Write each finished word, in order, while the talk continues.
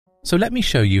So let me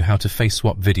show you how to face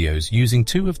swap videos using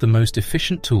two of the most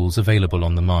efficient tools available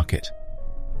on the market.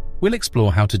 We'll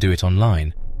explore how to do it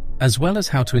online, as well as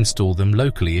how to install them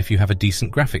locally if you have a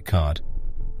decent graphic card.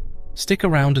 Stick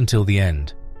around until the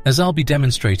end, as I'll be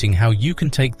demonstrating how you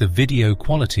can take the video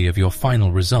quality of your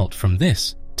final result from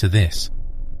this to this.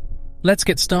 Let's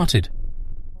get started.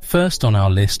 First on our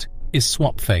list is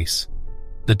Swapface.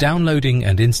 The downloading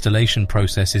and installation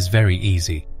process is very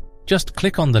easy. Just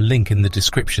click on the link in the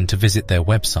description to visit their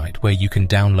website where you can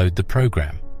download the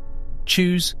program.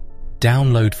 Choose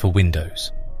Download for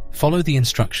Windows. Follow the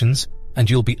instructions and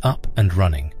you'll be up and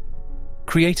running.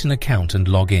 Create an account and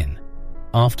log in.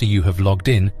 After you have logged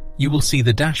in, you will see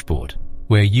the dashboard,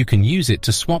 where you can use it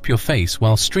to swap your face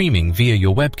while streaming via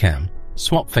your webcam,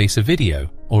 Swapface a video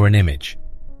or an image.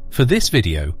 For this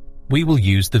video, we will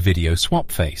use the video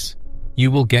Swapface. You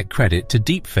will get credit to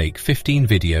Deepfake 15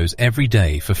 videos every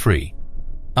day for free.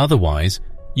 Otherwise,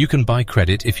 you can buy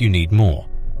credit if you need more.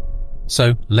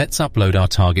 So let's upload our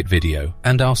target video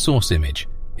and our source image,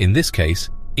 in this case,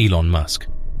 Elon Musk.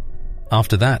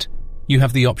 After that, you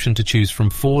have the option to choose from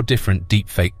 4 different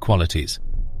deepfake qualities.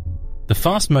 The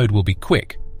fast mode will be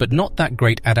quick, but not that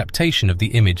great adaptation of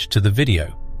the image to the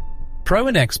video. Pro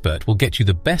and expert will get you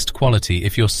the best quality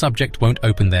if your subject won't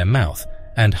open their mouth,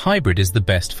 and hybrid is the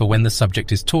best for when the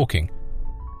subject is talking.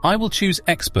 I will choose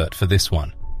expert for this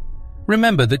one.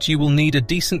 Remember that you will need a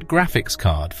decent graphics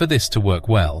card for this to work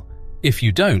well. If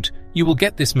you don't, you will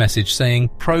get this message saying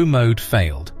Pro mode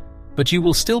failed, but you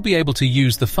will still be able to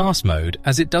use the fast mode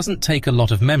as it doesn't take a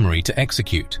lot of memory to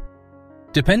execute.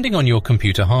 Depending on your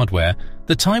computer hardware,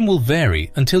 the time will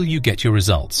vary until you get your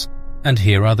results. And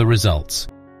here are the results.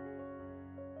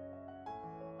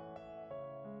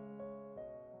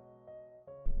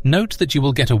 Note that you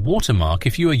will get a watermark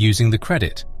if you are using the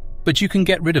credit, but you can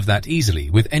get rid of that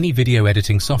easily with any video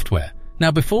editing software.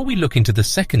 Now, before we look into the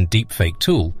second deepfake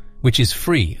tool, which is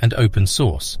free and open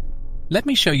source, let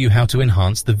me show you how to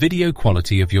enhance the video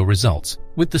quality of your results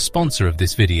with the sponsor of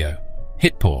this video,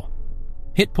 HitPaw.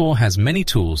 HitPaw has many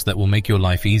tools that will make your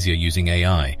life easier using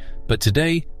AI, but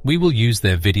today we will use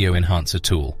their video enhancer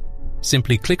tool.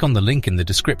 Simply click on the link in the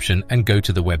description and go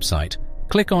to the website.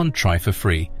 Click on Try for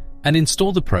Free and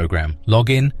install the program,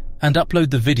 log in, and upload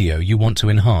the video you want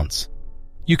to enhance.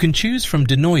 You can choose from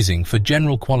denoising for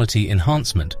general quality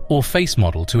enhancement or face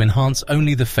model to enhance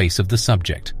only the face of the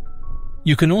subject.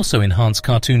 You can also enhance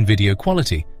cartoon video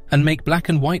quality and make black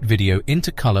and white video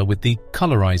into color with the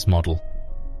colorize model.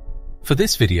 For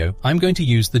this video, I'm going to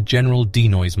use the general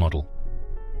denoise model.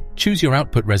 Choose your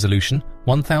output resolution,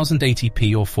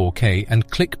 1080p or 4K, and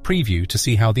click Preview to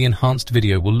see how the enhanced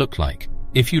video will look like.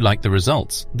 If you like the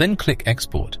results, then click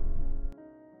Export.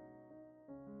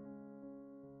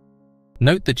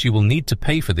 Note that you will need to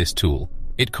pay for this tool.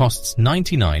 It costs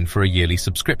 $99 for a yearly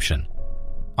subscription.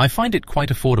 I find it quite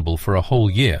affordable for a whole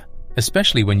year,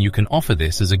 especially when you can offer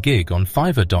this as a gig on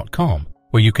Fiverr.com,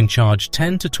 where you can charge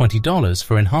 $10 to $20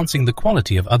 for enhancing the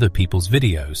quality of other people's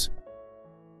videos.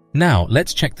 Now,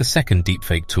 let's check the second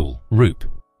deepfake tool, Roop.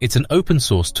 It's an open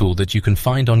source tool that you can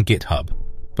find on Github,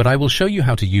 but I will show you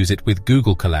how to use it with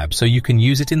Google Colab so you can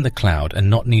use it in the cloud and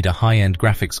not need a high-end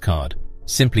graphics card.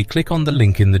 Simply click on the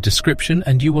link in the description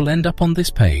and you will end up on this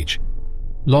page.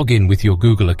 Log in with your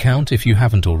Google account if you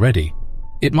haven't already.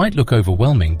 It might look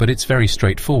overwhelming, but it's very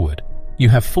straightforward. You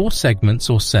have 4 segments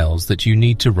or cells that you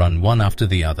need to run one after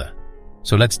the other.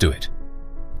 So let's do it.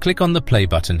 Click on the play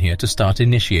button here to start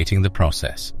initiating the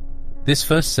process. This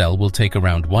first cell will take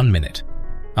around 1 minute.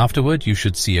 Afterward, you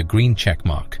should see a green check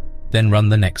mark. Then run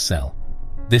the next cell.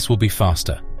 This will be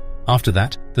faster. After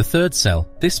that, the third cell,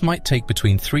 this might take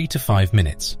between 3 to 5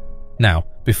 minutes. Now,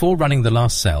 before running the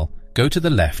last cell, go to the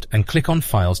left and click on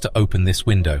Files to open this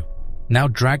window. Now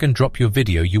drag and drop your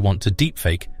video you want to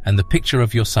deepfake and the picture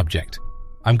of your subject.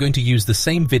 I'm going to use the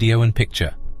same video and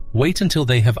picture. Wait until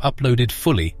they have uploaded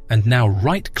fully and now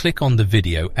right-click on the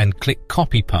video and click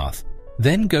Copy Path.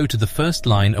 Then go to the first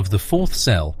line of the 4th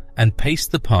cell and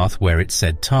paste the path where it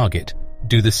said Target.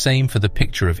 Do the same for the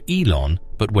picture of Elon,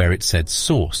 but where it said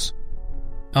Source.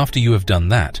 After you have done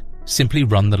that, simply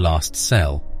run the last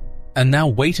cell. And now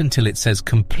wait until it says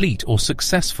Complete or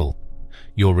Successful.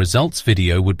 Your results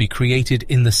video would be created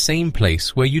in the same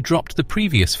place where you dropped the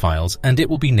previous files and it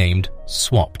will be named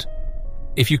Swapped.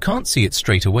 If you can't see it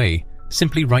straight away,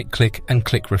 simply right-click and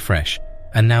click Refresh,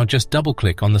 and now just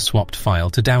double-click on the swapped file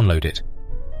to download it.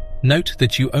 Note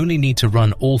that you only need to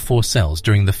run all 4 cells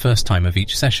during the first time of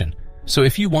each session. So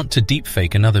if you want to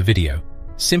deepfake another video,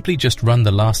 simply just run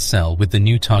the last cell with the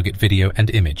new target video and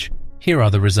image. Here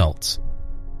are the results.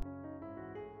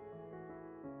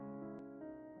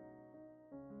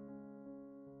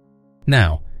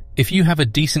 Now, if you have a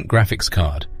decent graphics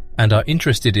card and are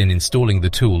interested in installing the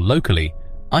tool locally,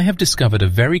 I have discovered a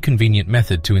very convenient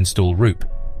method to install Roop.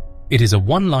 It is a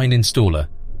one-line installer,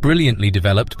 brilliantly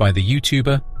developed by the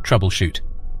YouTuber TroubleChute.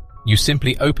 You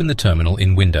simply open the terminal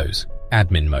in Windows,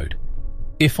 admin mode.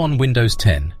 If on Windows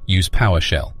 10, use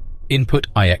PowerShell, input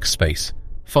ix space,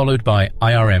 followed by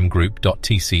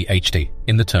roop.tc.ht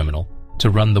in the terminal to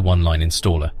run the one-line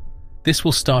installer. This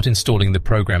will start installing the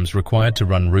programs required to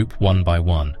run Roop one by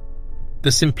one.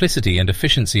 The simplicity and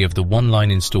efficiency of the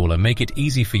one-line installer make it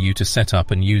easy for you to set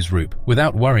up and use Roop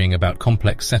without worrying about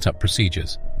complex setup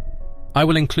procedures. I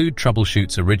will include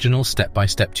TroubleChute's original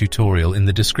step-by-step tutorial in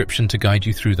the description to guide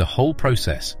you through the whole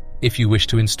process if you wish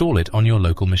to install it on your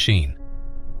local machine.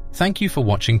 Thank you for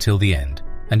watching till the end,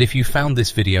 and if you found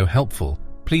this video helpful,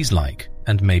 please like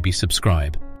and maybe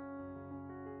subscribe.